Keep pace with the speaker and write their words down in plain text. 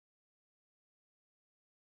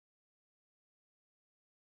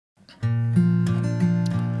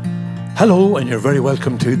Hello, and you're very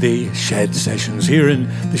welcome to the Shed Sessions here in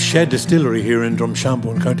the Shed Distillery here in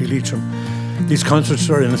Drumshanbo in County Leitrim. These concerts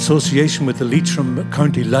are in association with the Leitrim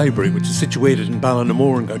County Library, which is situated in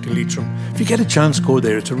Ballinamore in County Leitrim. If you get a chance, go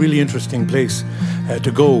there. It's a really interesting place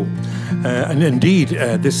to go. And indeed,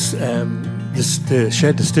 the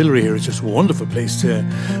Shed Distillery here is just a wonderful place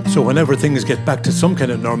so whenever things get back to some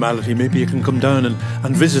kind of normality, maybe you can come down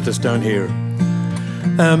and visit us down here.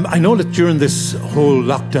 I know that during this whole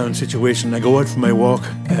lockdown situation, I go out for my walk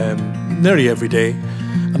nearly every day,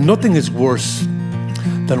 and nothing is worse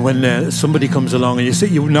than when somebody comes along and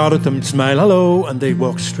you nod at them, smile, hello, and they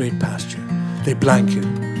walk straight past you. They blank you.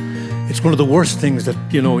 It's one of the worst things that,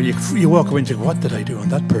 you walk away and think, what did I do on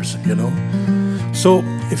that person, So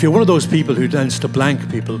if you're one of those people who tends to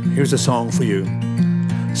blank people, here's a song for you.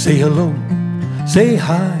 Say hello, say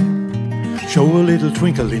hi, show a little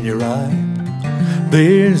twinkle in your eye.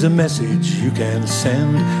 There's a message you can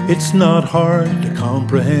send, it's not hard to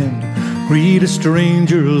comprehend. Greet a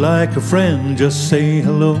stranger like a friend, just say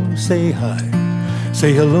hello, say hi.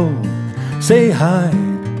 Say hello, say hi,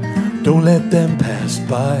 don't let them pass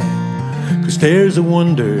by. 'Cause there's a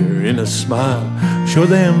wonder in a smile, show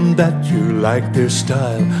them that you like their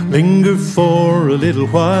style. Linger for a little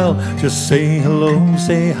while, just say hello,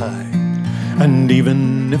 say hi. And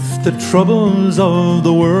even if the troubles of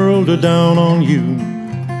the world are down on you,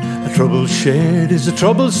 a trouble shared is a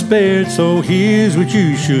trouble spared, so here's what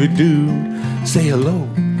you should do. Say hello,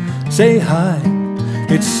 say hi,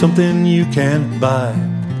 it's something you can't buy.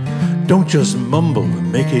 Don't just mumble,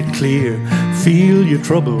 make it clear. Feel your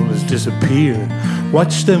troubles disappear.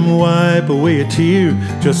 Watch them wipe away a tear.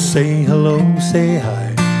 Just say hello, say hi.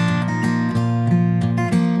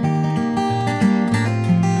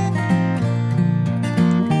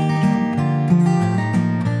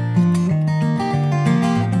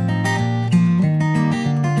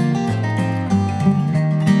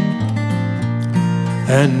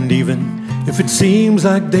 And even if it seems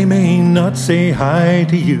like they may not say hi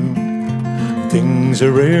to you, things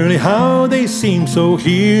are rarely how they seem, so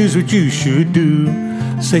here's what you should do.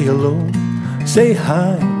 Say hello, say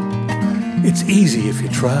hi, it's easy if you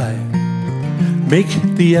try. Make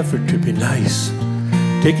the effort to be nice,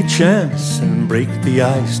 take a chance and break the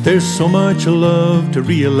ice. There's so much love to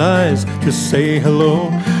realize, just say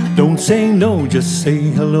hello. Don't say no, just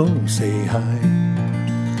say hello, say hi.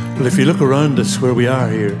 Well, if you look around us where we are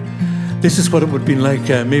here, this is what it would have been like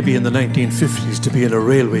maybe in the 1950s to be in a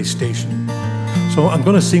railway station. So I'm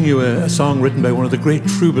going to sing you a song written by one of the great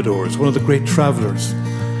troubadours, one of the great travellers,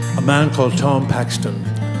 a man called Tom Paxton.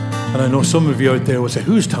 And I know some of you out there will say,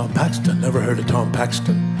 who's Tom Paxton? Never heard of Tom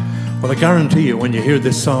Paxton. Well, I guarantee you when you hear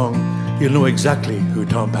this song, you'll know exactly who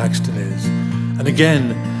Tom Paxton is. And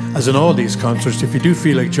again, as in all these concerts, if you do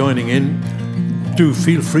feel like joining in, do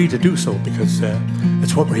feel free to do so, because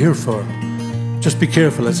it's what we're here for. Just be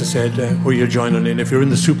careful, as I said, where you're joining in. If you're in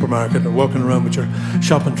the supermarket or walking around with your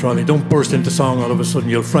shopping trolley, don't burst into song all of a sudden,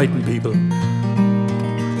 you'll frighten people.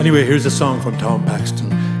 Anyway, here's a song from Tom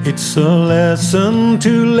Paxton. It's a lesson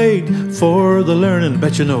too late for the learning,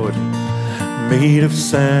 bet you know it. Made of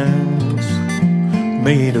sands,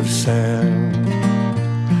 made of sand.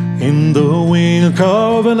 In the wink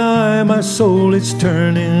of an eye, my soul is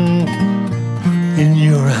turning. In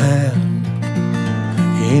your hand,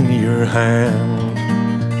 in your hand.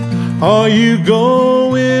 Are you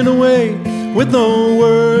going away with no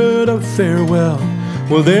word of farewell?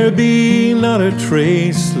 Will there be not a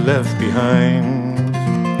trace left behind?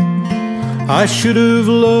 I should have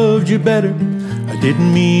loved you better, I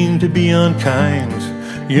didn't mean to be unkind.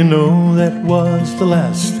 You know that was the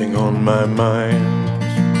last thing on my mind.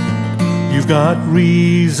 You've got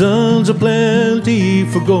reasons aplenty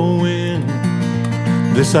for going,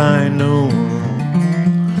 this I know,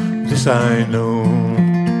 this I know.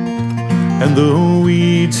 And the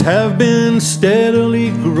weeds have been steadily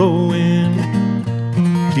growing.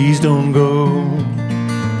 Please don't go,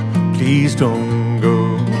 please don't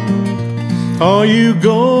go. Are you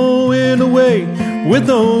going away with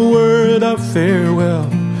no word of farewell?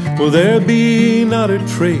 Will there be not a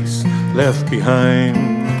trace left behind?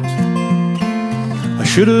 I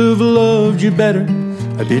should have loved you better,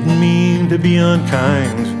 I didn't mean to be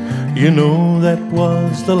unkind. You know that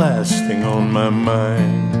was the last thing on my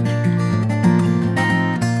mind.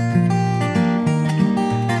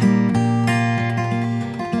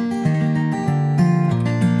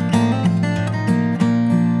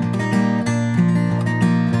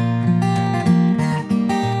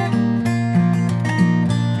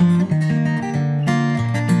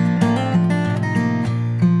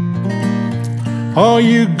 Are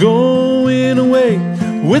you going away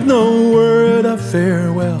with no word of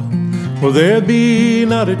farewell? will there be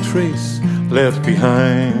not a trace left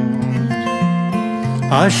behind?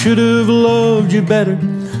 I should have loved you better,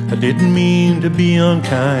 I didn't mean to be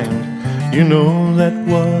unkind. You know that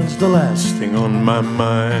was the last thing on my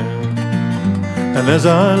mind. And as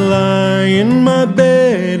I lie in my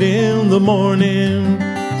bed in the morning,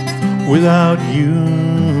 without you,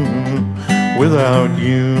 without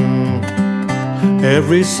you,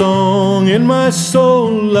 every song in my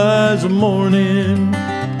soul lies mourning.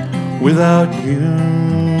 Without you,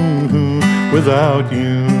 without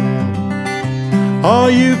you. Are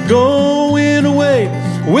you going away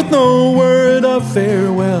with no word of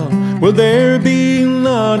farewell? Will there be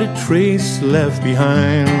not a trace left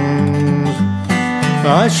behind?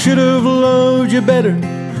 I should have loved you better,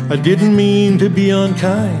 I didn't mean to be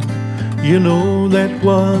unkind. You know that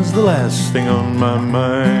was the last thing on my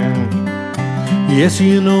mind. Yes,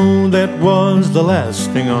 you know that was the last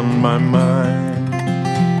thing on my mind.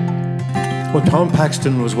 Well, Tom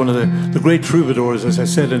Paxton was one of the great troubadours, as I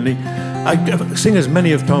said, and I sing as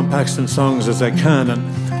many of Tom Paxton's songs as I can, and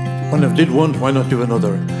when I did one, why not do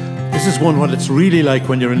another? This is one what it's really like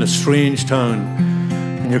when you're in a strange town,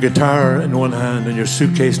 and your guitar in one hand and your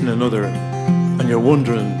suitcase in another, and you're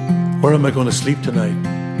wondering, where am I going to sleep tonight?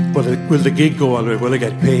 Will the gig go all right? Will I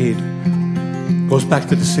get paid? Goes back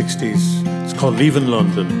to the 60s. It's called Leaving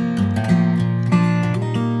London.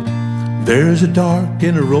 There's a dark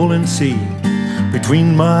and a rolling sea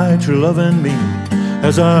between my true love and me,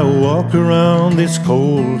 as I walk around this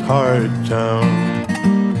cold, hard town.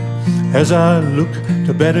 As I look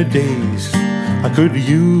to better days, I could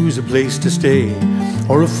use a place to stay,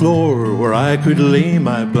 or a floor where I could lay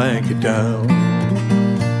my blanket down.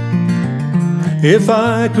 If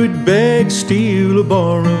I could beg, steal, or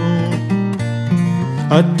borrow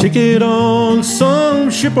a ticket on some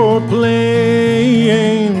ship or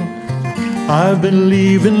plane, I've been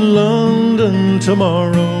leaving London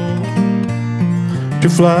tomorrow to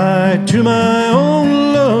fly to my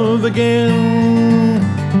own love again.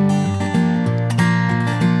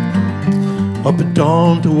 Up at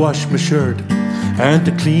dawn to wash my shirt and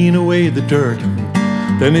to clean away the dirt,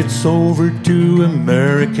 then it's over to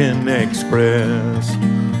American Express.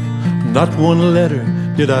 Not one letter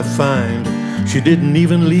did I find, she didn't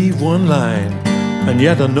even leave one line, and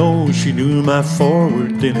yet I know she knew my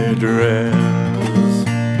forward in address.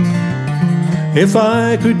 If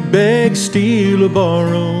I could beg, steal, or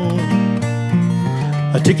borrow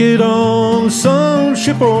a ticket on some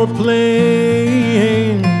ship or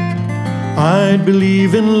plane, I'd be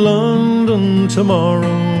leaving London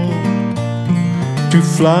tomorrow to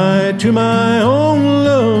fly to my own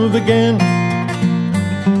love again.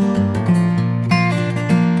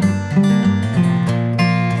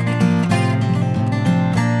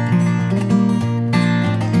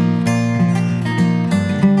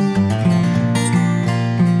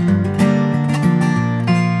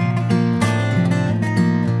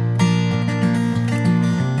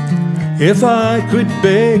 If I could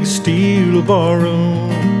beg, steal, or borrow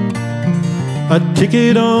a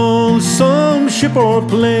ticket on some ship or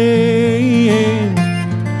plane,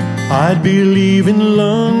 I'd be leaving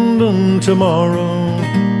London tomorrow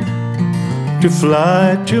to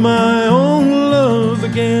fly to my own love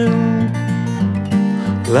again.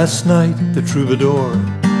 Last night the troubadour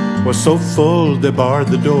was so full they barred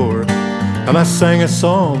the door, and I sang a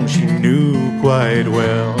song she knew quite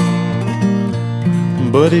well.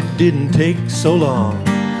 But it didn't take so long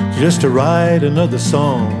just to write another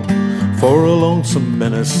song for a lonesome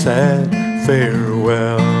and a sad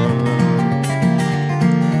farewell.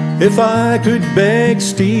 If I could beg,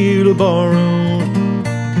 steal, or borrow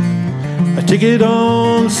a ticket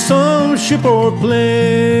on some ship or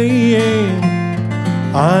plane,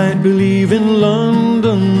 I'd be leaving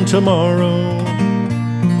London tomorrow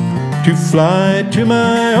to fly to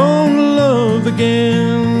my own love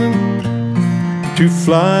again. To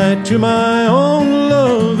fly to my own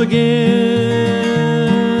love again.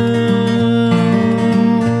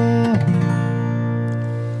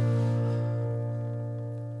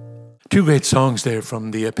 Two great songs there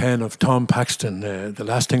from the pen of Tom Paxton, The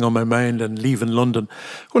Last Thing on My Mind and Leaving London.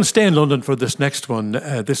 I'm going to stay in London for this next one.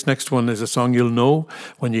 This next one is a song you'll know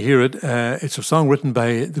when you hear it. It's a song written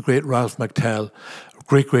by the great Ralph McTell.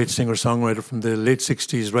 Great singer-songwriter from the late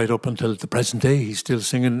 60s right up until the present day. He's still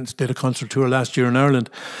singing, did a concert tour last year in Ireland.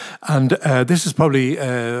 And this is probably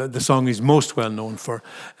the song he's most well known for.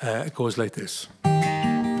 It goes like this.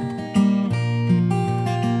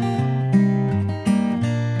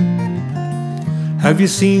 Have you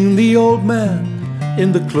seen the old man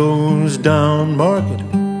in the closed down market,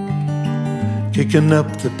 kicking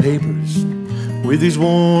up the papers with his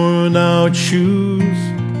worn out shoes?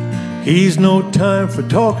 He's no time for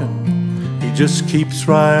talking, he just keeps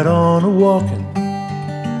right on a-walking.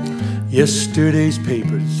 Yesterday's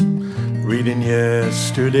papers, reading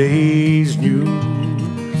yesterday's news.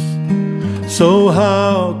 So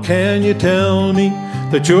how can you tell me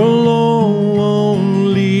that you're lonely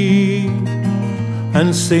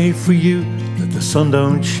and say for you that the sun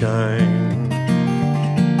don't shine?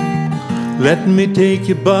 Let me take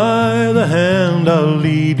you by the hand, I'll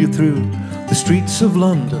lead you through the streets of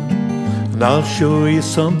London, and I'll show you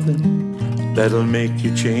something that'll make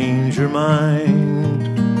you change your mind.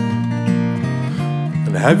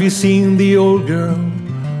 And have you seen the old girl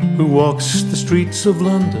who walks the streets of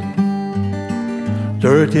London?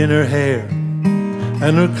 Dirt in her hair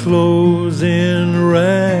and her clothes in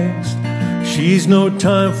rags. She's no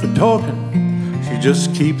time for talking, she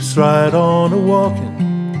just keeps right on a-walking,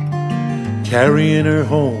 carrying her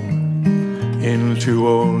home in 2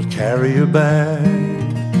 old carrier bags.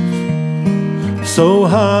 So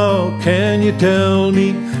how can you tell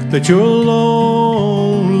me that you're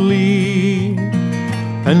lonely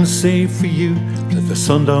and say for you that the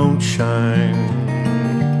sun don't shine?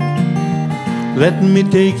 Let me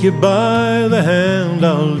take you by the hand,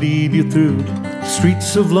 I'll lead you through the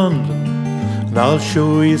streets of London, and I'll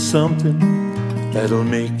show you something that'll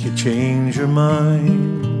make you change your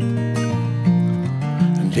mind.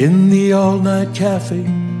 And in the all-night cafe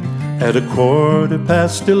at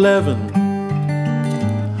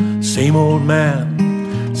 11:15, same old man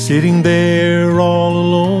sitting there all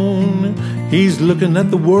alone. He's looking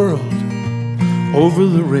at the world over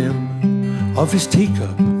the rim of his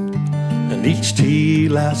teacup, and each tea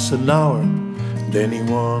lasts an hour, then he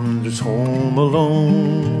wanders home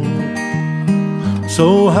alone.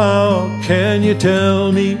 So how can you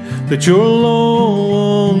tell me that you're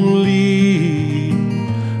lonely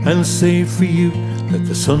and say for you that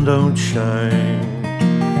the sun don't shine?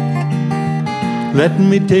 Let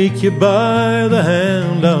me take you by the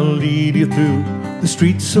hand, I'll lead you through the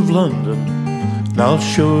streets of London, and I'll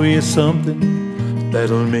show you something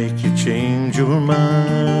that'll make you change your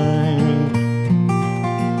mind.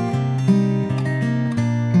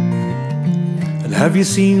 And have you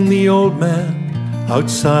seen the old man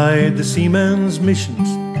outside the seaman's missions?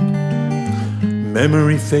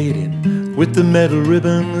 Memory fading with the metal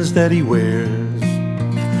ribbons that he wears.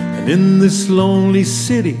 And in this lonely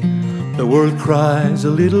city, the world cries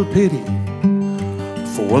a little pity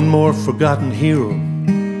for one more forgotten hero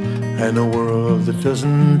and a world that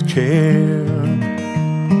doesn't care.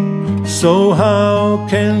 So how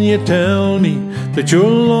can you tell me that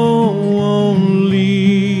you're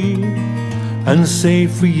lonely and say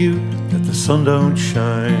for you that the sun don't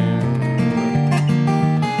shine?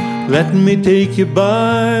 Let me take you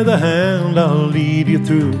by the hand, I'll lead you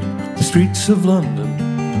through the streets of London,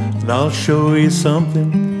 and I'll show you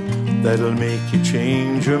something that'll make you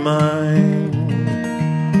change your mind.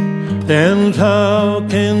 And how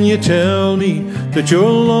can you tell me that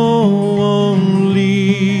you're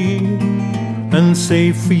lonely and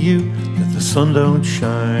say for you that the sun don't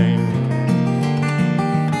shine?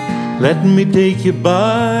 Let me take you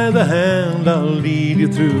by the hand, I'll lead you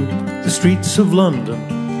through the streets of London,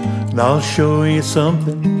 and I'll show you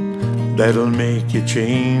something that'll make you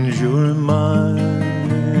change your mind.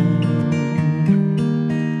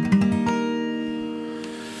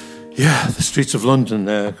 Yeah, the streets of London,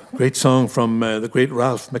 great song from the great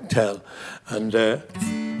Ralph McTell, and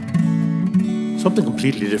something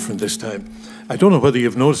completely different this time. I don't know whether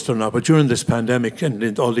you've noticed or not, but during this pandemic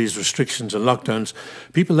and all these restrictions and lockdowns,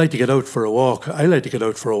 people like to get out for a walk. I like to get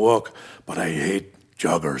out for a walk, but I hate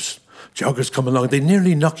joggers. Joggers come along, they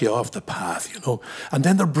nearly knock you off the path, you know, and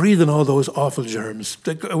then they're breathing all those awful germs.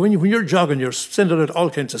 When you're jogging, you're sending out all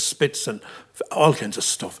kinds of spits and all kinds of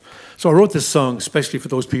stuff. So I wrote this song especially for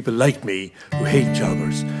those people like me who hate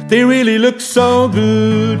joggers. They really look so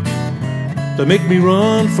good, they make me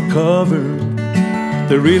run for cover.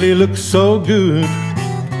 They really look so good,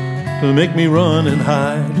 they make me run and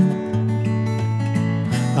hide.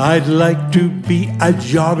 I'd like to be a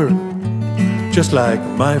jogger, just like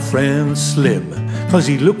my friend Slim, 'cause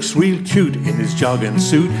he looks real cute in his jogging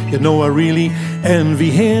suit. You know, I really envy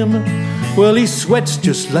him. Well, he sweats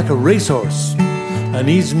just like a racehorse, and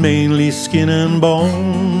he's mainly skin and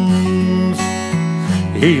bones.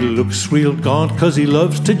 He looks real gaunt 'cause he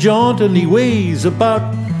loves to jaunt, and he weighs about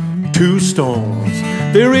 2 stones.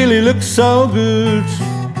 They really look so good,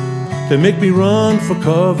 they make me run for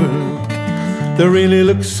cover. They really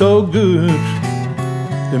look so good,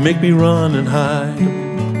 they make me run and hide.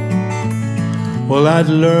 Well, I'd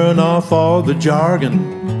learn off all the jargon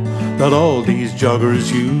that all these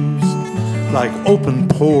joggers use. like open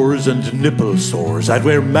pores and nipple sores. I'd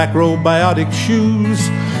wear macrobiotic shoes.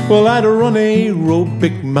 Well, I'd run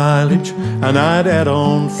aerobic mileage, and I'd add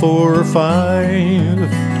on 4 or 5.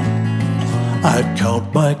 I'd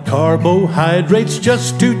count my carbohydrates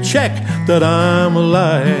just to check that I'm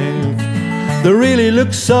alive. They really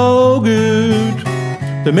look so good,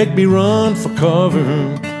 they make me run for cover.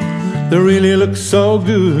 They really look so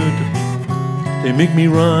good, they make me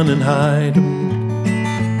run and hide.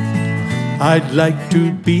 I'd like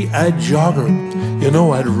to be a jogger, you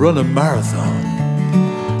know, I'd run a marathon.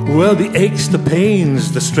 Well, the aches, the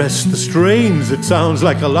pains, the stress, the strains, it sounds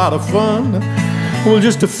like a lot of fun. Well,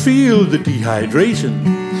 just to feel the dehydration,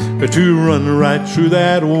 to run right through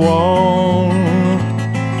that wall.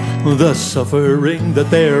 The suffering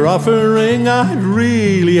that they're offering, I'd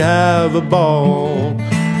really have a ball.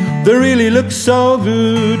 They really look so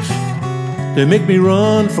good, they make me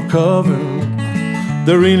run for cover.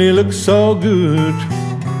 They really look so good,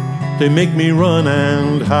 they make me run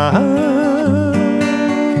and hide.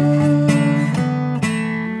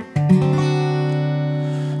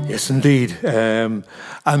 Yes, indeed.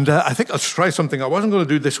 I think I'll try something. I wasn't going to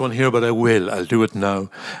do this one here, but I will. I'll do it now.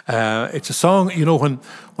 It's a song, you know,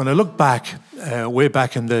 when I look back, way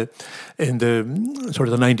back in the sort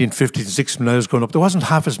of the 1950s and 60s when I was growing up, there wasn't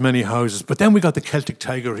half as many houses. But then we got the Celtic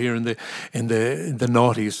Tiger here in the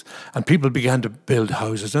noughties, and people began to build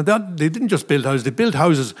houses. And they didn't just build houses; they built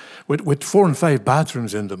houses with 4 and 5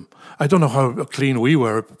 bathrooms in them. I don't know how clean we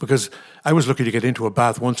were, because I was lucky to get into a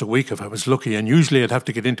bath once a week if I was lucky, and usually I'd have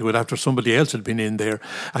to get into it after somebody else had been in there.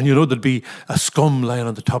 And you know, there'd be a scum lying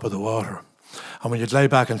on the top of the water. And when you'd lie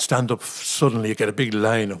back and stand up, suddenly you get a big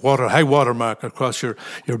line, high water mark across your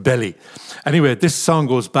belly. Anyway, this song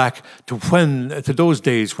goes back to those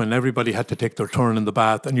days when everybody had to take their turn in the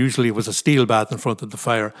bath, and usually it was a steel bath in front of the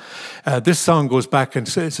fire. This song goes back, and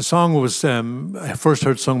it's a song that was I first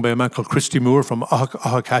heard sung by a man called Christy Moore from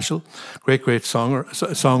Cashel, great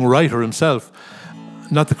songwriter himself.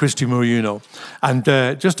 Not the Christy Moore you know. And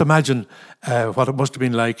just imagine what it must have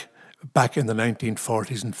been like back in the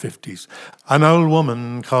 1940s and 50s. An old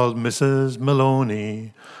woman called Mrs.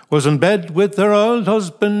 Maloney was in bed with her old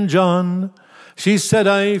husband John. She said,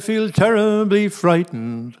 I feel terribly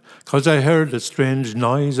frightened, 'cause I heard a strange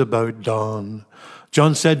noise about dawn.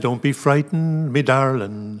 John said, don't be frightened, me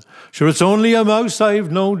darling. Sure, it's only a mouse,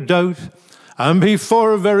 I've no doubt. And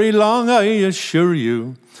before very long, I assure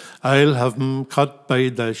you, I'll have him caught by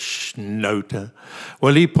the snout.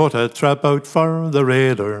 Well, he put a trap out for the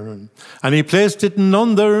raider, and he placed it in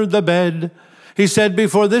under the bed. He said,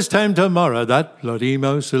 before this time tomorrow, that bloody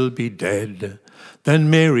mouse will be dead.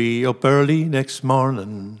 Then Mary, up early next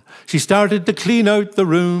morning, she started to clean out the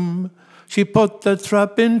room. She put the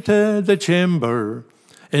trap into the chamber,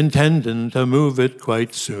 intending to move it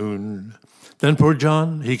quite soon. Then poor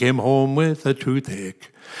John, he came home with a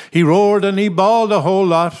toothache. He roared and he bawled a whole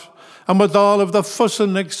lot, and with all of the fuss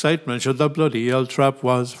and excitement, sure the bloody old trap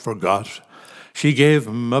was forgot. She gave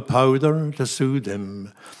him a powder to soothe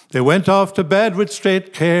him. They went off to bed with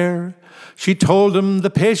straight care. She told him the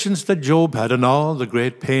patience that Job had and all the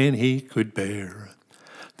great pain he could bear.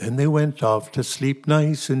 Then they went off to sleep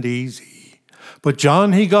nice and easy. But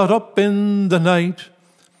John, he got up in the night.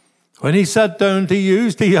 When he sat down to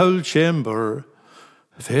use the old chamber,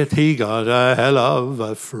 faith, he got a hell of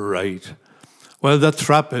a fright. Well, the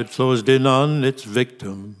trap had closed in on its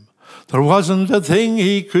victim. There wasn't a thing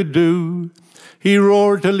he could do. He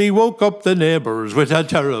roared till he woke up the neighbours with a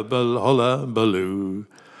terrible hullabaloo.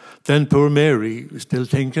 Then poor Mary, still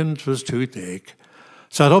thinking 'twas toothache,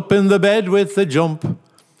 sat up in the bed with a jump.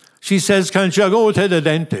 She says, can't you go to the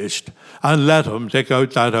dentist and let him take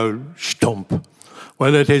out that old stump?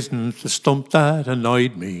 Well, it isn't the stump that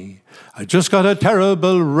annoyed me. I just got a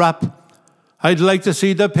terrible rap. I'd like to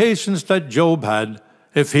see the patience that Job had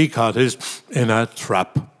if he caught his in a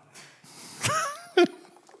trap.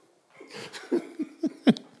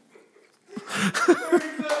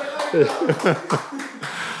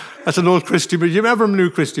 That's an old Christy Moore. You ever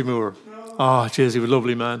knew Christy Moore? No. Oh, jeez, he was a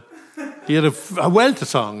lovely man. He had a wealth of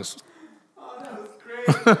songs. Oh, that was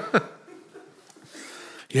great.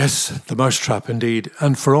 Yes, the mousetrap, indeed.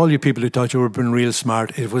 And for all you people who thought you were being real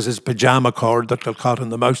smart, it was his pyjama cord that got caught in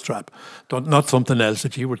the mousetrap, not something else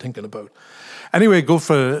that you were thinking about. Anyway, go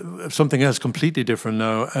for something else completely different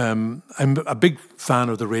now. I'm a big fan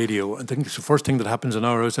of the radio. I think it's the first thing that happens in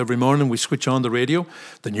our house every morning. We switch on the radio,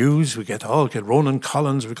 the news, we get Ronan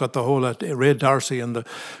Collins, we got the whole Ray Darcy and the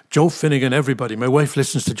Joe Finnegan, everybody. My wife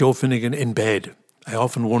listens to Joe Finnegan in bed. I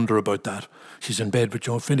often wonder about that. She's in bed with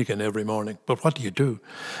Joe Finnegan every morning, but what do you do?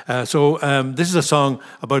 This is a song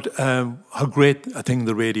about how great a thing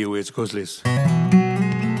the radio is. It goes like this.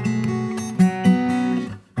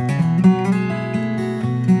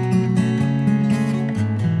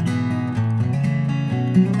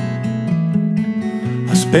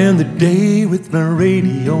 I spend the day with my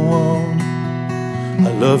radio on.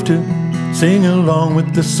 I love to sing along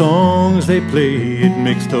with the songs they play. It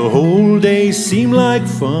makes the whole day seem like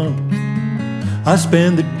fun. I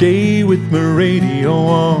spend the day with my radio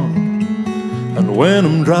on. And when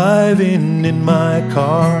I'm driving in my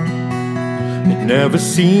car, it never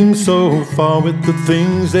seems so far with the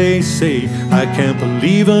things they say. I can't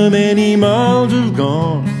believe how many miles have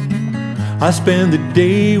gone. I spend the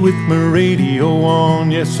day with my radio on.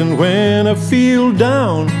 Yes, and when I feel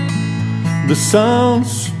down, the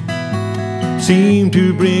sounds seem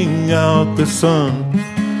to bring out the sun.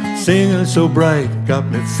 Singing so bright, got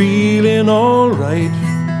me feeling alright.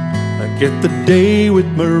 I get the day with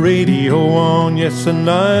my radio on. Yes, and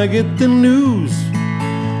I get the news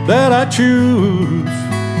that I choose.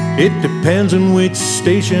 It depends on which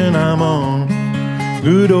station I'm on.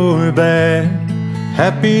 Good or bad,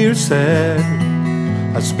 happy or sad,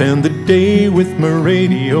 I spend the day with my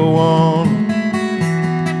radio on.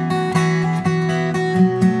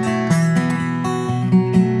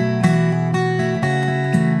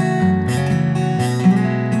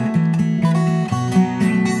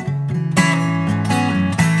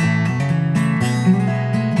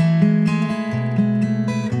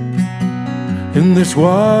 In this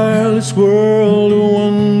wireless world of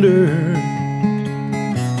wonder,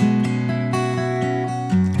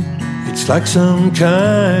 it's like some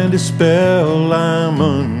kind of spell I'm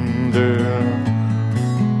under.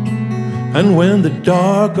 And when the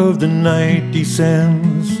dark of the night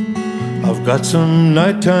descends, I've got some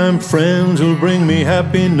nighttime friends who'll bring me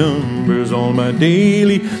happy numbers. All my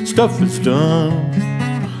daily stuff is done.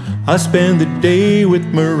 I spend the day with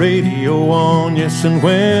my radio on. Yes, and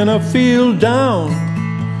when I feel down,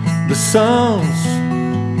 the sounds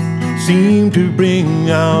seem to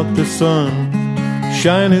bring out the sun.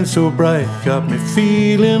 Shining so bright, got me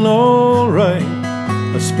feeling alright.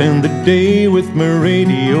 I spend the day with my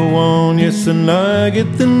radio on. Yes, and I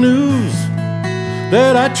get the news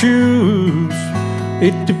that I choose.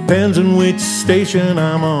 It depends on which station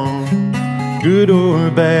I'm on. Good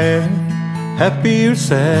or bad, happy or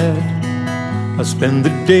sad, I spend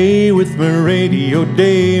the day with my radio,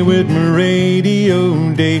 day with my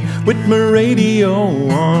radio, day with my radio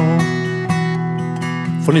on.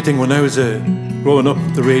 Funny thing, when I was growing up,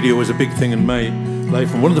 the radio was a big thing in my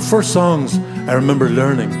life, and one of the first songs I remember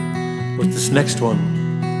learning was this next one.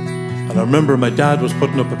 And I remember my dad was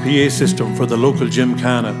putting up a PA system for the local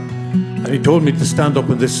gymkhana, and he told me to stand up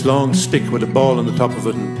on this long stick with a ball on the top of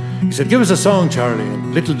it, and he said, "Give us a song, Charlie."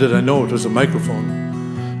 And little did I know it was a microphone.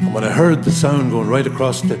 And when I heard the sound going right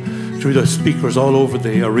across through the speakers all over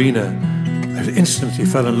the arena, I instantly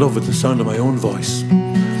fell in love with the sound of my own voice.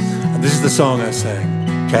 And this is the song I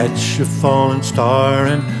sang. Catch a falling star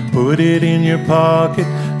and put it in your pocket,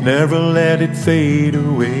 never let it fade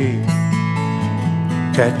away.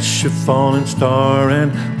 Catch a falling star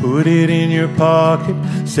and put it in your pocket,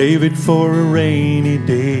 save it for a rainy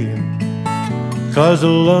day. 'Cause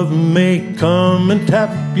love may come and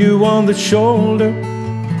tap you on the shoulder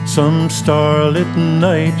some starlit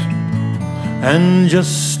night, and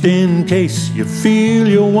just in case you feel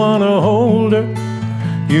you wanna hold her,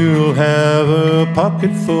 you'll have a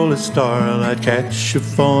pocket full of starlight. Catch a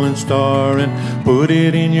falling star and put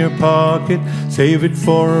it in your pocket, save it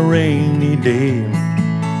for a rainy day.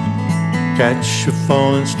 Catch a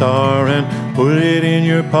falling star and put it in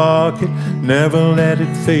your pocket, never let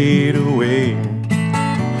it fade away.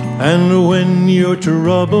 And when your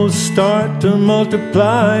troubles start to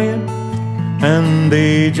multiply, and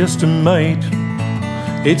they just might,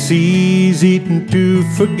 it's easy to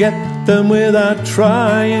forget them without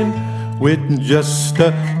trying. With just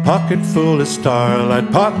a pocket full of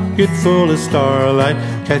starlight, pocket full of starlight.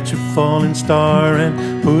 Catch a falling star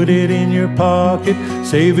and put it in your pocket,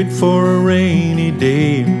 save it for a rainy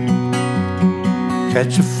day.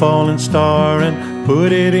 Catch a falling star and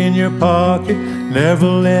put it in your pocket, never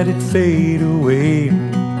let it fade away.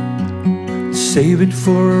 Save it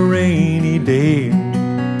for a rainy day.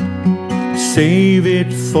 Save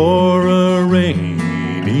it for a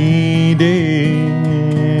rainy day.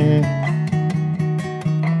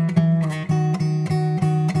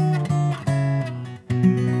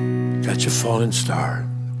 Catch a falling star.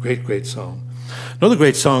 Great, great song. Another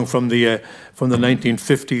great song from the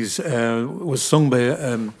 1950s was sung by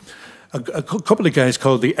a couple of guys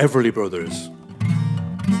called the Everly Brothers.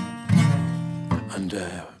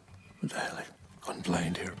 And what the hell, I've gone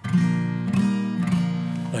blind here.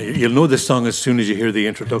 Now, you'll know this song as soon as you hear the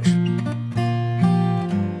introduction.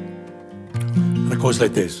 And it goes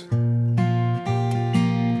like this.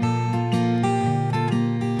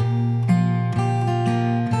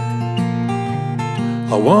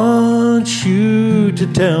 I want you to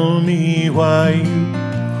tell me why you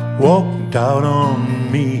walked out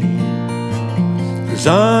on me, 'cause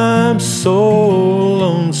I'm so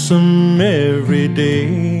lonesome every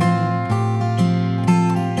day.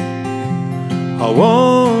 I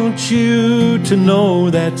want you to know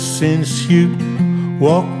that since you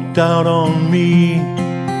walked out on me,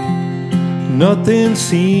 nothing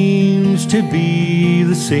seems to be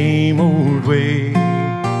the same old way.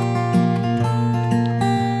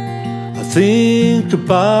 Think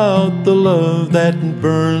about the love that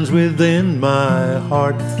burns within my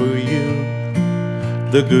heart for you,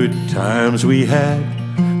 the good times we had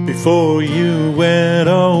before you went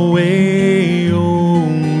away. Oh,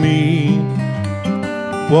 me,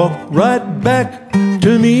 walk right back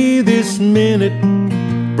to me this minute.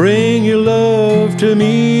 Bring your love to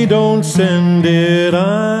me, don't send it.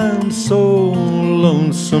 I'm so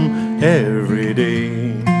lonesome every day.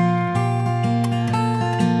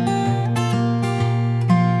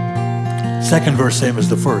 Second verse, same as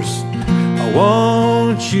the first. I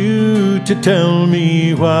want you to tell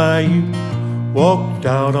me why you walked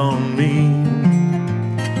out on me,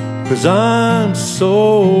 'cause I'm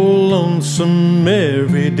so lonesome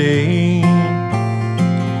every day.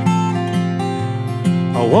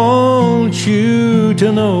 I want you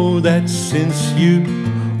to know that since you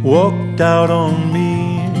walked out on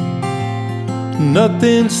me,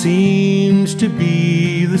 nothing seems to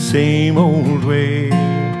be the same old way.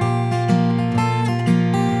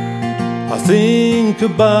 I think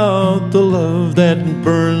about the love that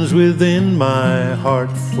burns within my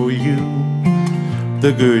heart for you,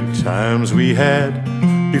 the good times we had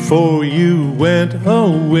before you went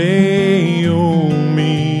away. Oh,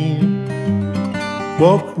 me,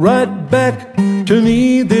 walk right back to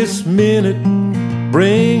me this minute.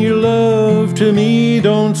 Bring your love to me,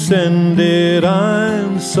 don't send it.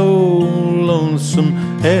 I'm so lonesome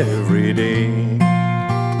every day.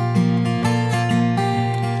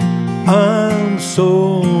 I'm so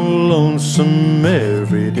lonesome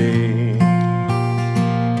every day.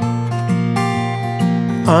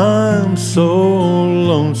 I'm so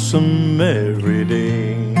lonesome every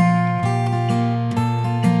day.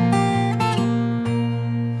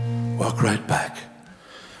 Walk right back.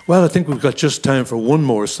 Well, I think we've got just time for one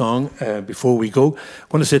more song before we go. I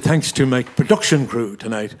want to say thanks to my production crew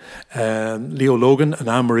tonight, Leo, Logan and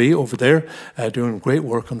Anne-Marie over there, doing great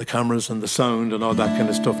work on the cameras and the sound and all that kind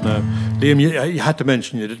of stuff now. Liam, you had to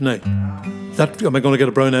mention you, didn't I? Am I going to get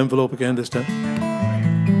a brown envelope again this time?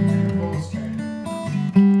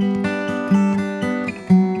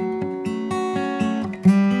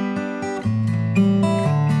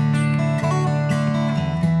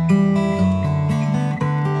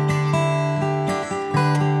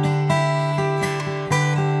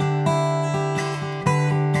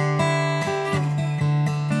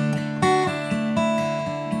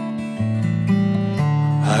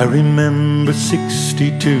 I remember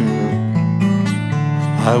 62.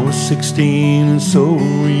 I was 16 and so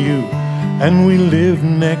were you, and we lived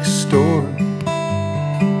next door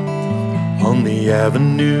on the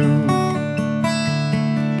avenue.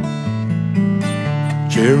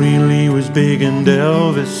 Jerry Lee was big and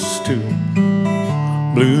Elvis too,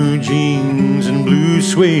 blue jeans and blue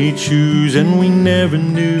suede shoes, and we never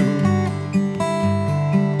knew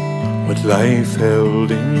what life held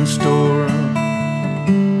in store.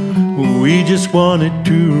 We just wanted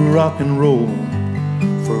to rock and roll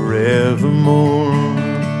forevermore.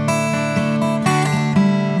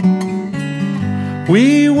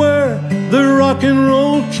 We were the rock and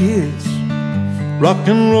roll kids. Rock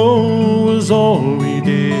and roll was all we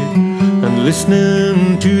did, and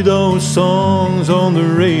listening to those songs on the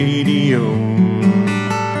radio.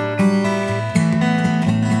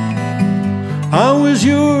 I was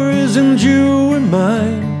yours and you were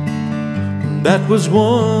mine. That was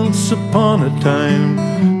once upon a time.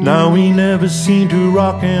 Now we never seem to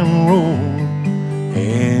rock and roll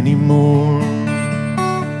anymore.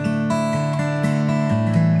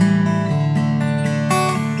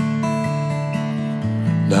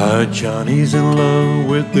 Now Johnny's in love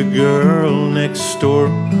with the girl next door.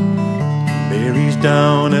 Mary's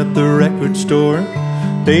down at the record store.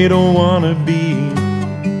 They don't want to be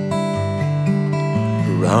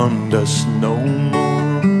around us no more.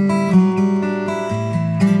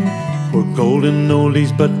 We're golden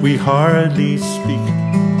oldies, but we hardly speak.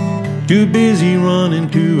 Too busy running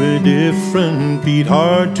to a different beat,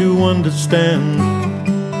 hard to understand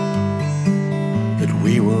that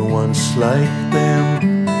we were once like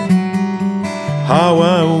them. How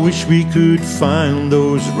I wish we could find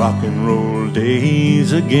those rock and roll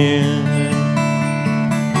days again.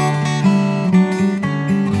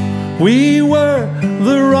 We were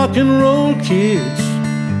the rock and roll kids.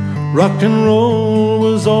 Rock and roll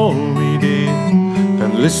was all we did,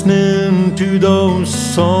 and listening to those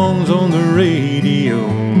songs on the radio.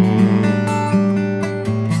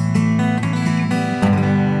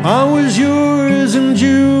 I was yours and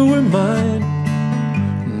you were mine.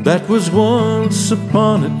 That was once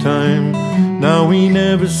upon a time. Now we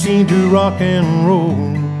never seem to rock and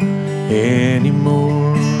roll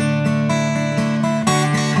anymore.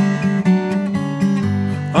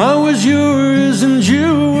 I was yours and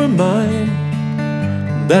you were mine.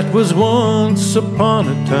 That was once upon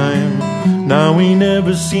a time. Now we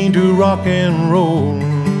never seem to rock and roll.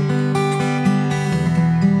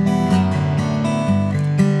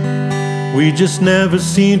 We just never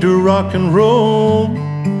seem to rock and roll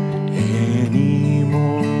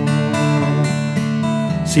anymore.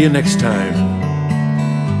 See you next time.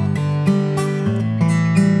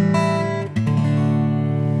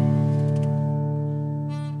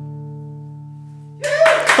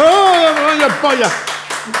 ¡Oh, polla!